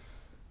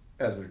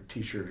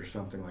t-shirt or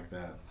something like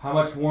that. How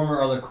much warmer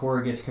are the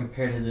corrugates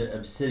compared to the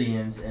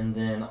obsidians, and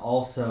then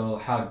also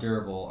how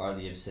durable are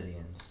the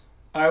obsidians?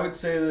 I would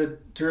say the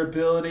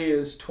durability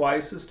is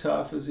twice as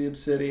tough as the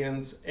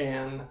obsidians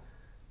and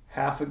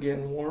half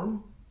again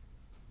warm.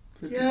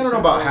 Yeah, I don't know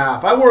about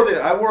half. I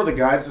wore the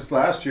guides this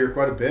last year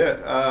quite a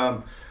bit,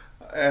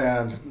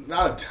 and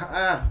not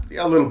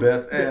a little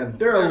bit. And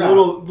they're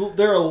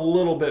a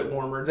little bit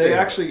warmer. They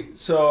actually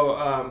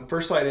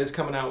First Light is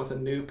coming out with a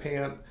new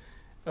pant.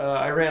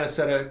 I ran a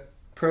set of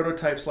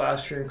prototypes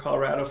last year in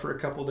Colorado for a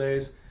couple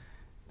days.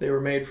 They were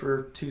made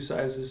for 2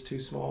 sizes too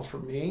small for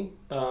me,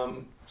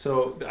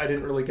 so I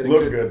didn't really get a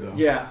good though.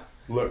 Yeah,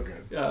 look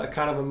good.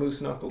 Kind of a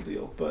moose knuckle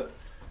deal, but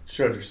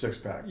showed your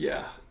 6-pack.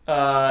 Yeah.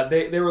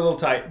 They were a little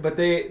tight, but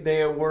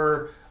they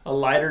were a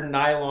lighter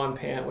nylon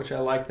pant, which I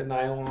like the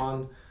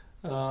nylon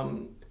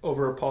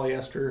over a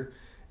polyester,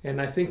 and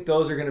I think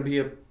those are going to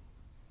be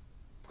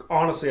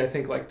honestly, I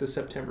think like the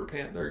September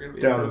pant, they're going to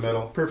be down the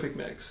middle, perfect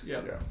mix.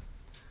 Yeah.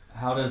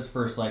 How does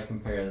First Light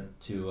compare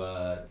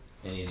to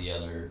any of the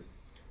other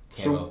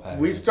camo patterns?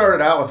 We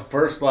started out with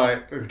First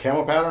Light, the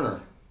camo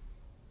pattern,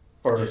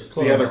 or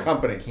the other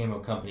companies. Camo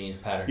companies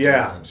pattern.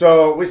 Yeah.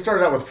 So we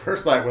started out with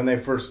First Light when they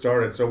first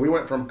started. So we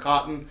went from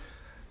cotton,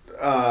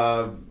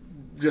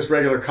 just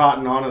regular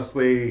cotton,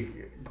 honestly,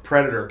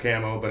 Predator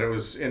camo, but it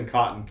was in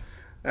cotton,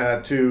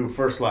 to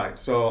First Light.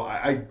 So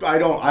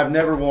I've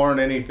never worn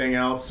anything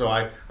else, so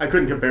I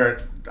couldn't compare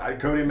it.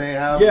 Cody may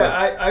have. Yeah,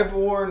 I've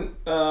worn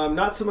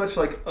not so much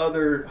like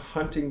other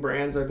hunting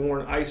brands. I've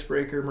worn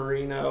Icebreaker,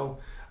 Merino.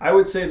 I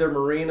would say they're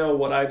Merino.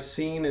 What I've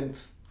seen and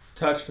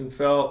touched and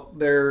felt,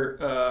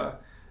 their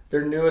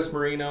newest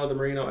Merino, the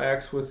Merino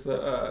X with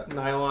the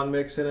nylon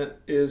mix in it,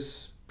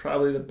 is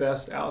probably the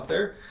best out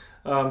there.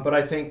 But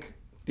I think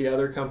the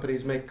other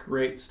companies make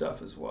great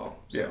stuff as well.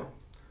 So. Yeah.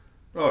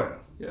 Oh yeah.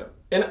 Yeah.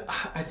 And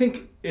I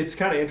think it's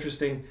kind of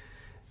interesting.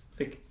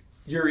 Like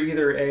you're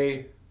either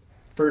a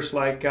First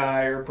Light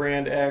guy or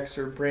brand X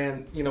or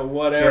brand,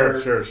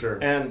 whatever. Sure.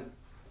 And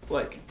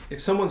like if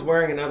someone's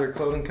wearing another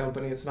clothing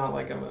company, it's not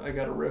like I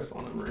got a riff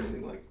on them or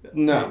anything like that.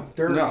 No,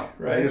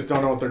 right? They just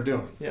don't know what they're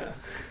doing. Yeah.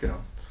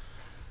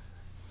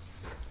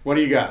 What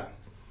do you got?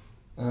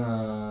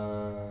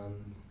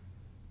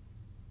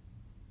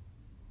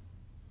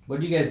 What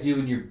do you guys do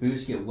when your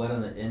boots get wet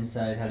on the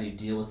inside? How do you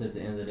deal with it at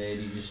the end of the day?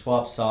 Do you just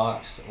swap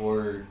socks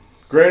or?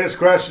 Greatest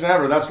question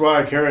ever. That's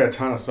why I carry a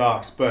ton of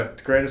socks.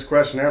 But greatest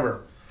question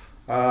ever.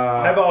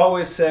 I've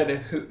always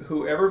said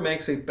whoever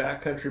makes a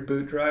backcountry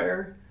boot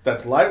dryer.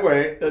 That's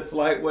lightweight.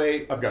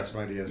 I've got some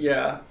ideas.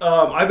 Yeah.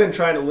 I've been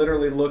trying to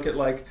literally look at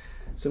like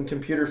some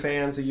computer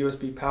fans, the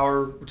USB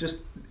power, just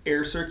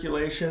air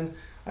circulation.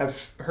 I've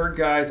heard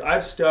guys,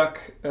 I've stuck,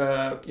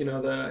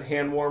 the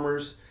hand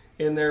warmers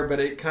in there, but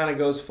it kind of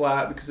goes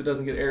flat because it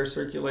doesn't get air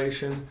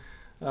circulation.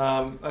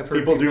 I've heard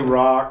people do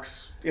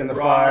rocks in the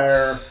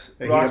fire.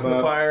 Rocks in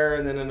the fire,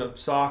 and then in a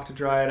sock to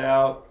dry it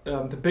out.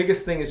 The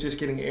biggest thing is just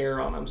getting air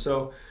on them.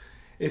 So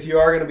if you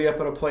are going to be up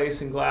at a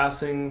place and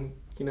glassing,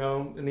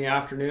 in the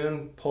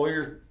afternoon, pull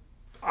your,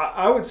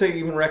 I would say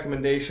even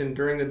recommendation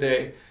during the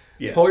day,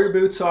 pull your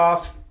boots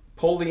off,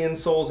 pull the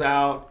insoles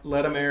out,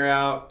 let them air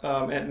out.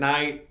 At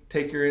night,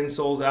 take your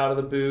insoles out of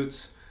the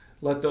boots,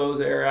 let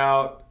those air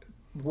out.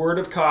 word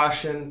of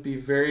caution: be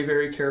very,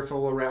 very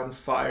careful around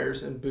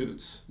fires and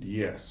boots.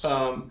 Yes.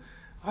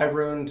 I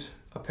ruined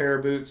a pair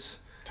of boots.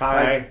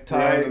 Tied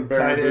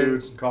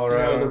boots in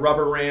Colorado. The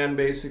rubber ran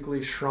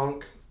basically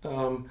shrunk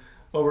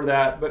over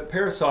that. But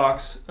pair of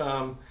socks,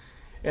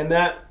 and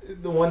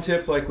that the one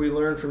tip like we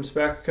learned from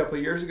Spec a couple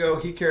of years ago.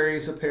 He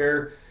carries a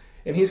pair,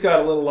 and he's got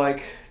a little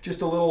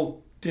just a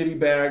little ditty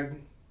bag,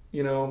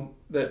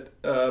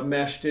 that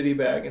mesh ditty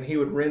bag, and he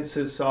would rinse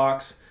his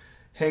socks,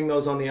 hang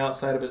those on the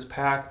outside of his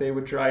pack. They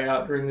would dry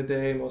out during the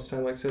day, most of the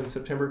time, like I said, in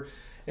September,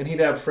 and he'd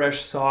have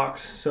fresh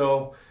socks.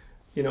 So,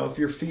 if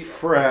your feet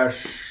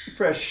fresh-ish,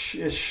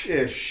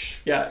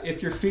 yeah,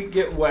 if your feet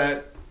get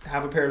wet,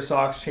 have a pair of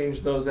socks,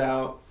 change those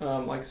out.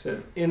 Like I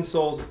said,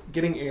 insoles,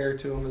 getting air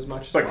to them as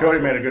much as But possible.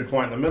 Cody made a good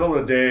point. In the middle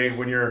of the day,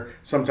 when you're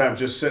sometimes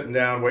just sitting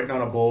down waiting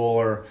on a bull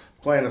or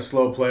playing a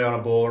slow play on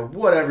a bull or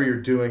whatever you're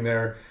doing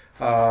there,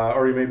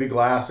 or you may be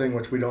glassing,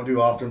 which we don't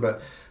do often,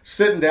 but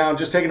sitting down,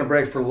 just taking a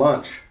break for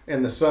lunch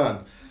in the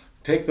sun,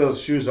 take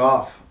those shoes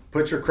off.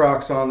 Put your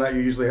Crocs on that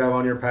you usually have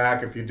on your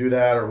pack if you do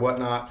that or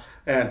whatnot,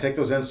 and take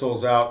those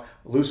insoles out,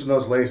 loosen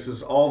those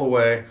laces all the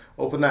way,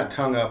 open that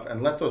tongue up,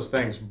 and let those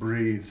things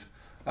breathe.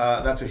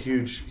 That's a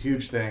huge,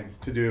 huge thing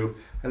to do.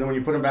 And then when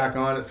you put them back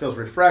on, it feels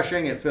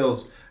refreshing.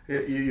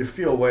 You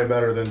feel way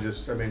better than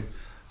just, I'm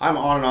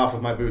on and off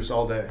with my boots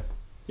all day.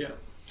 Yeah.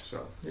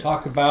 So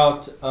Talk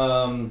about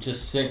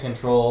just scent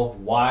control.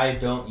 Why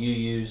don't you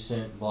use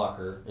scent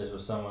blocker? Is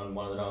what someone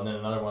wanted to know. And then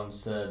another one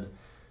said,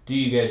 do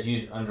you guys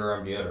use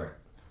underarm deodorant?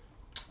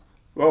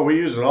 Well, we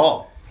use it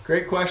all.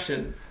 Great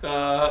question.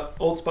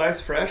 Old Spice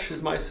Fresh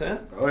is my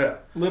scent. Oh, yeah.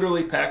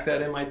 Literally pack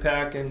that in my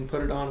pack and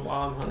put it on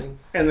while I'm hunting.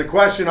 And the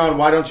question on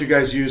why don't you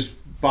guys use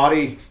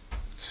body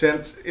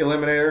scent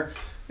eliminator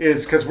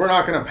is because we're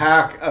not going to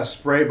pack a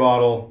spray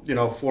bottle,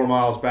 4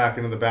 miles back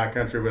into the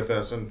backcountry with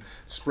us and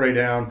spray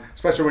down,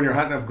 especially when you're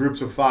hunting of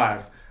groups of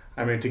 5.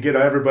 To get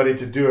everybody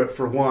to do it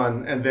for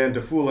 1 and then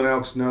to fool an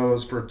elk's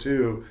nose for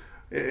 2,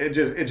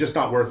 it's just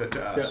not worth it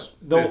to us.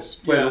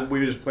 Yeah.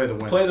 We just play the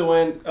wind. Play the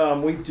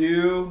wind. We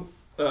do,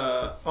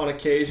 on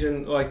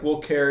occasion,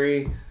 we'll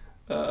carry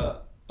a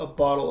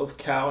bottle of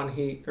cow and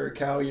heat or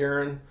cow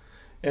urine,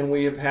 and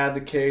we have had the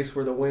case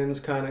where the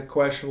wind's kind of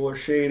questionable or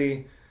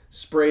shady.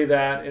 Spray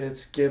that, and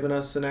it's given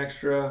us an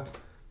extra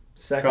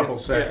couple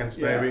seconds,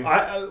 maybe.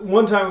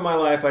 One time in my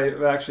life,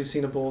 I've actually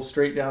seen a bull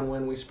straight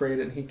downwind. We sprayed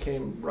it, and he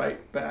came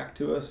right back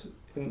to us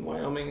in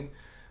Wyoming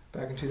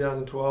back in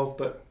 2012.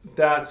 But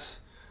that's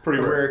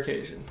pretty rare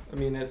occasion.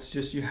 It's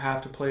just you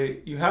have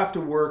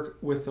to work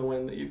with the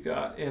wind that you've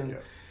got. And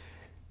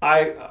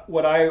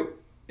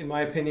in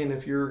my opinion,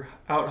 if you're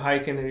out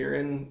hiking and you're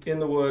in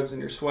the woods and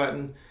you're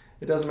sweating,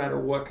 it doesn't matter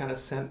what kind of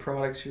scent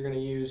products you're going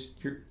to use.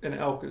 An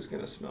elk is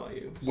going to smell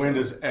you. Wind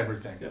is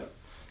everything. Yeah.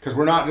 Because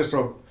we're not just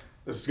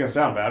this is going to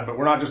sound bad, but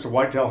we're not just a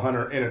whitetail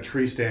hunter in a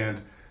tree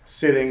stand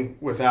sitting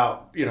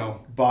without,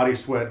 body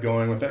sweat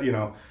going with that,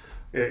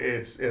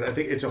 I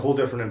think it's a whole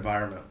different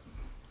environment.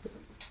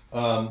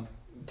 Talk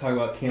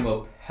about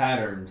camo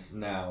patterns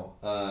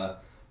now.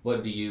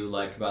 What do you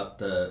like about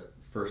the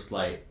First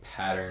Light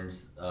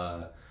patterns?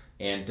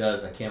 And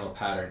does a camo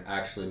pattern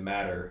actually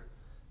matter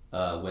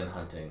when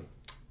hunting?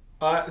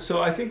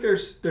 So I think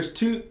there's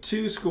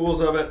two schools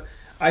of it.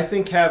 I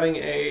think having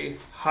a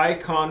high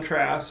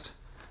contrast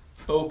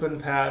open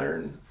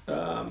pattern,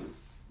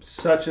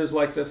 such as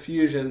like the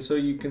Fusion, so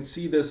you can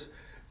see this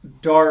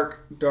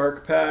dark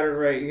pattern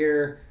right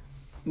here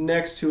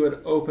next to an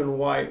open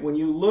white. When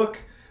you look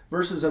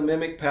versus a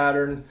mimic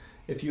pattern,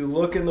 if you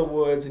look in the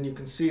woods and you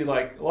can see,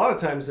 like, a lot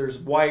of times there's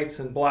whites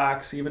and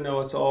blacks, even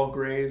though it's all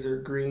grays or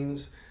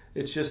greens,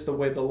 it's just the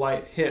way the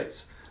light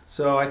hits.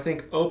 So I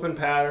think open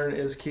pattern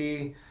is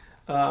key.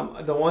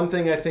 The one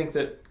thing I think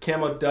that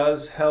camo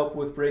does help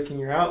with breaking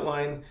your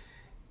outline,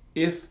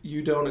 if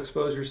you don't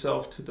expose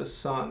yourself to the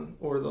sun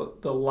or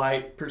the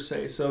light per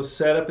se. So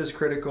setup is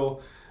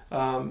critical.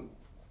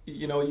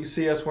 You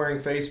see us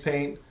wearing face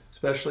paint,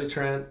 especially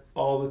Trent,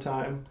 all the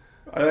time.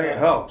 I think it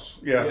helps.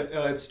 Yeah.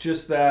 It's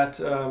just that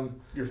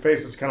your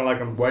face is kind of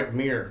like a white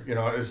mirror.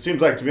 It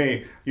seems like to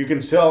me you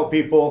can tell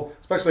people,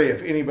 especially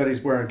if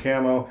anybody's wearing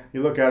camo,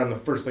 you look at them, the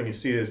first thing you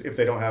see is if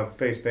they don't have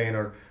face paint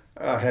or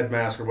a head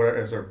mask or whatever,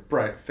 is their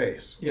bright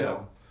face.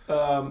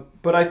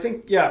 But I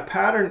think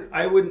pattern.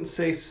 I wouldn't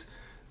say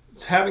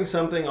having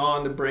something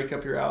on to break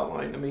up your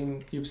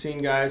outline. You've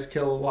seen guys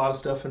kill a lot of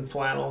stuff in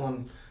flannel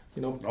and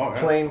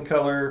plain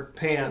color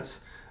pants.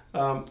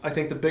 I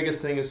think the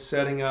biggest thing is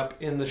setting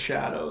up in the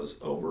shadows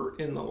over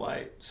in the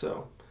light.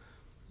 So,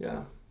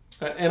 yeah.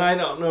 And I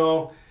don't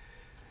know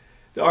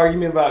the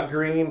argument about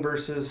green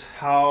versus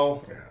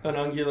how an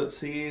ungulate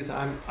sees.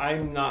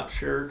 I'm not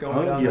sure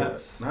going down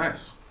that.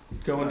 Nice.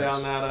 Going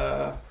down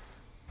that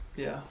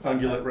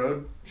ungulate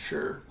road.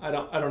 Sure. I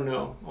don't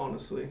know,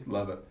 honestly.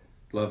 Love it.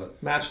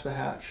 Match the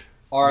hatch.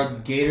 Are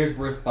gaiters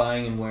worth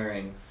buying and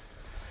wearing?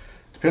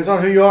 Depends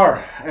on who you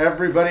are.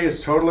 Everybody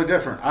is totally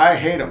different. I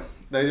hate them.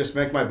 They just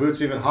make my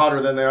boots even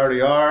hotter than they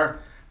already are,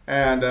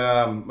 and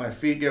my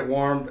feet get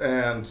warmed,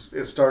 and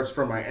it starts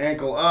from my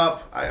ankle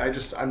up.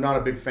 I'm not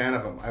a big fan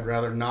of them. I'd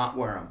rather not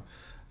wear them.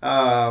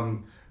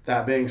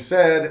 That being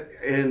said,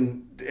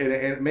 and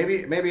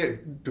maybe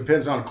it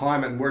depends on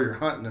climate and where you're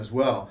hunting as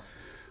well.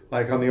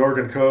 Like on the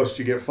Oregon coast,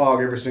 you get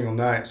fog every single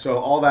night, so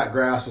all that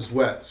grass is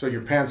wet. So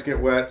your pants get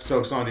wet,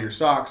 soaks onto your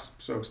socks,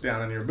 soaks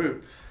down in your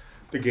boot.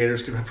 The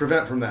gaiters can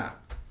prevent from that.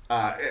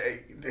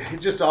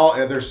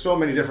 There's so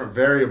many different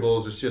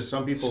variables. It's just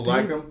some people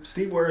like them.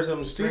 Steve wears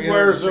them. Steve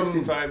wears them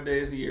 65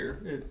 days a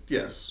year.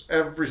 Yes,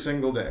 every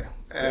single day,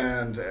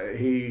 and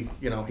he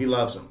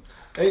loves them.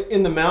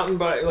 In the mountain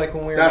bike, like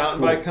when we were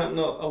mountain bike hunting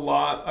a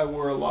lot, I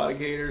wore a lot of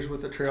gaiters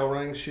with a trail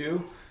running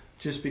shoe,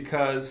 just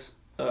because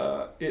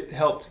it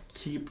helped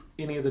keep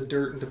any of the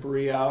dirt and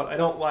debris out. I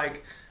don't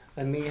like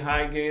a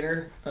knee-high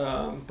gaiter,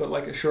 but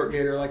like a short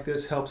gaiter like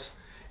this helps.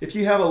 If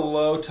you have a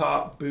low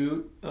top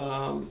boot,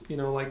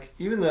 like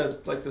even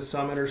the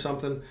Summit or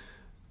something,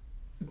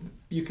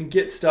 you can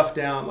get stuff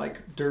down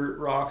like dirt,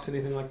 rocks,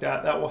 anything like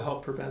that. That will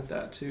help prevent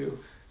that too.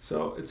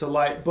 So it's a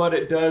light, but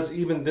it does,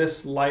 even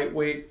this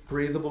lightweight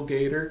breathable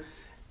gaiter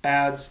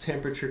adds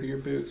temperature to your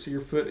boot. So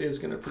your foot is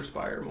going to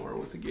perspire more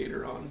with the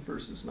gaiter on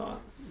versus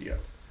not. Yeah.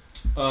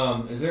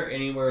 Is there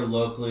anywhere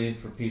locally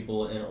for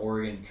people in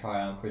Oregon to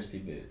try on crispy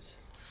boots?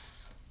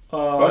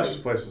 Bunch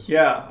of places.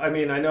 Yeah, I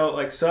mean, I know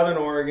like Southern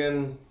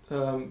Oregon,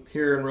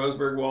 here in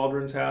Roseburg,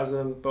 Waldron's has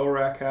them,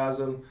 Borac has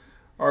them,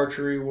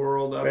 Archery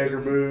World up Baker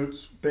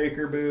Boots.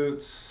 Baker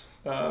Boots.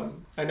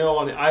 I know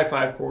on the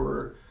I-5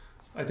 corridor,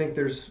 I think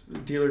there's a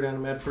dealer down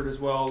in Medford as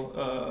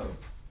well.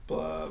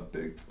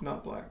 Blackbird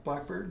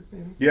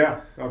maybe.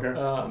 Yeah. Okay.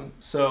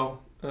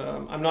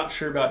 I'm not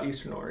sure about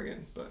Eastern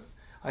Oregon, but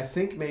I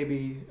think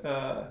maybe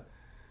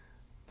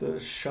the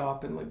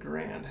shop in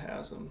LeGrand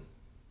has them.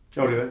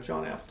 Oh, do they?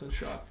 John Appleton's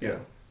shop. Yeah.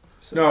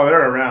 So. No,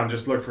 they're around.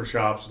 Just look for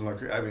shops and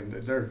look. I mean,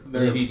 they're.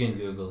 Maybe you can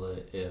Google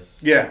it if.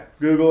 Yeah,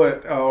 Google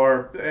it,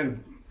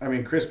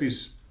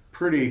 Crispy's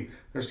pretty.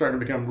 They're starting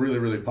to become really,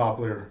 really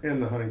popular in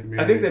the hunting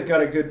community. I think they've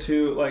got a good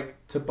too, like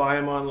to buy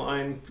them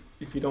online.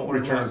 If you don't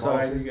want them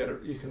outside,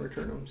 you can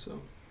return them. So.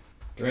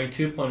 During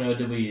 2.0,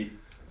 did we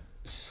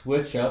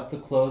switch up the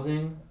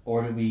clothing,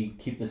 or did we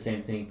keep the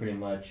same thing pretty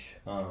much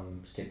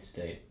state to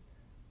state?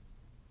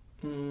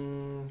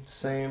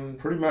 Same.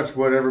 Pretty much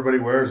what everybody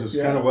wears is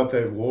kind of what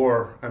they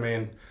wore. I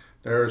mean,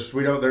 there's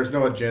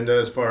no agenda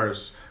as far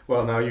as,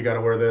 well, now you got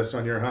to wear this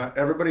on your hunt.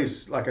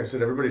 Everybody's, like I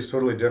said, everybody's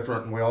totally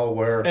different, and we all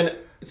wear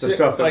the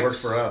stuff that works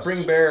for us.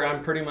 Spring Bear,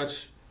 I'm pretty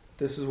much,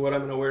 this is what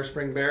I'm going to wear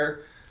Spring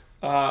Bear.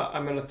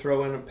 I'm going to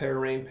throw in a pair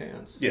of rain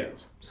pants. Yeah.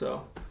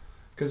 So,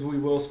 because we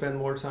will spend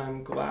more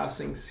time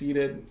glassing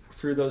seated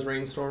through those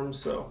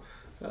rainstorms. So,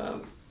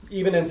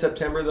 even in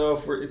September, though,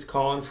 if it's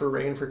calling for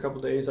rain for a couple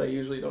of days, I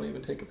usually don't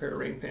even take a pair of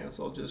rain pants.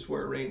 I'll just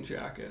wear a rain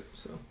jacket.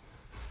 So,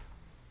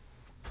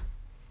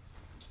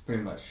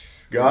 pretty much.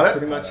 Got it?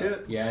 Pretty much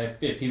it. Yeah,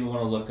 if people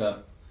want to look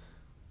up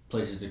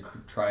places to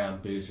try on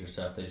boots or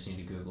stuff, they just need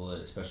to Google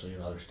it, especially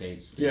in other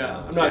states. Yeah,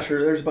 I'm not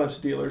sure. There's a bunch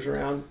of dealers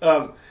around.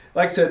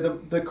 Like I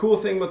said, the cool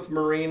thing with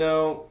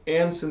merino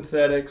and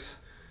synthetics,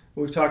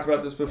 we've talked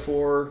about this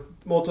before,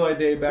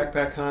 multi-day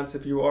backpack hunts,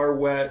 if you are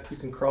wet, you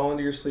can crawl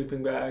into your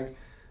sleeping bag.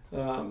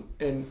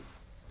 And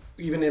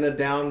even in a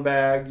down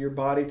bag, your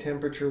body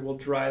temperature will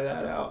dry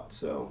that out.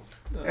 So,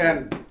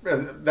 and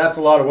that's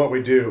a lot of what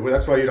we do.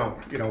 That's why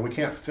we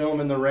can't film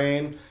in the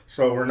rain,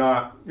 so we're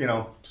not,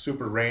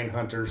 super rain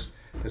hunters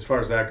as far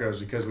as that goes,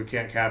 because we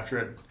can't capture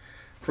it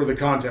for the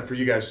content for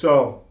you guys.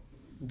 So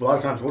a lot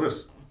of times we'll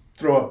just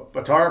throw up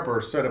a tarp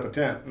or set up a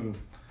tent and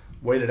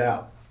wait it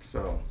out.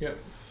 So, yep.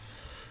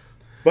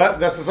 But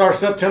this is our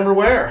September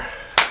wear.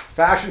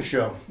 Fashion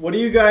show. What do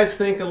you guys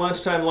think of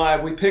Lunchtime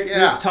Live? We picked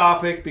this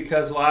topic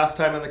because last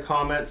time in the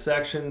comment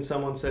section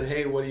someone said,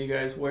 hey, what are you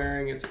guys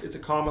wearing? It's a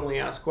commonly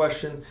asked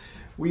question.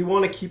 We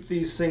want to keep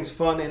these things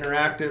fun,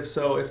 interactive,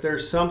 so if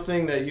there's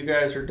something that you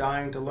guys are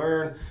dying to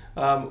learn,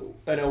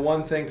 I know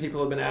one thing people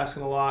have been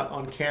asking a lot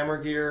on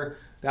camera gear,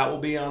 that will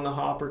be on the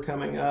hopper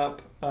coming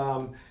up.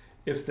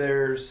 If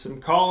there's some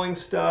calling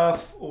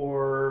stuff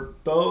or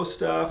bow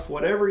stuff,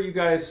 whatever you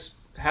guys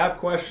have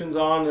questions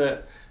on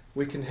that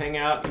we can hang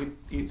out,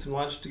 eat some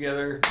lunch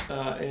together,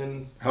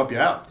 and help you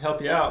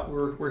out.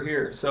 We're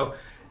here. So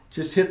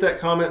just hit that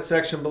comment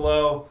section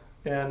below,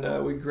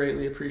 and we'd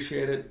greatly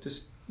appreciate it.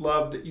 Just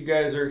love that you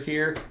guys are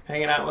here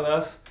hanging out with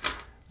us.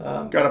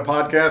 Got a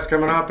podcast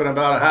coming up in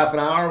about a half an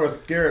hour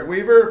with Garrett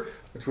Weaver,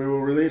 which we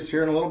will release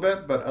here in a little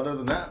bit. But other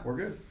than that, we're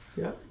good.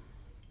 Yeah.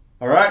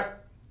 All right.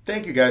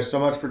 Thank you guys so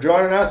much for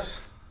joining us.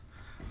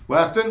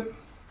 Weston,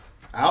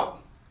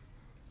 out.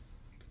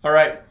 All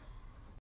right.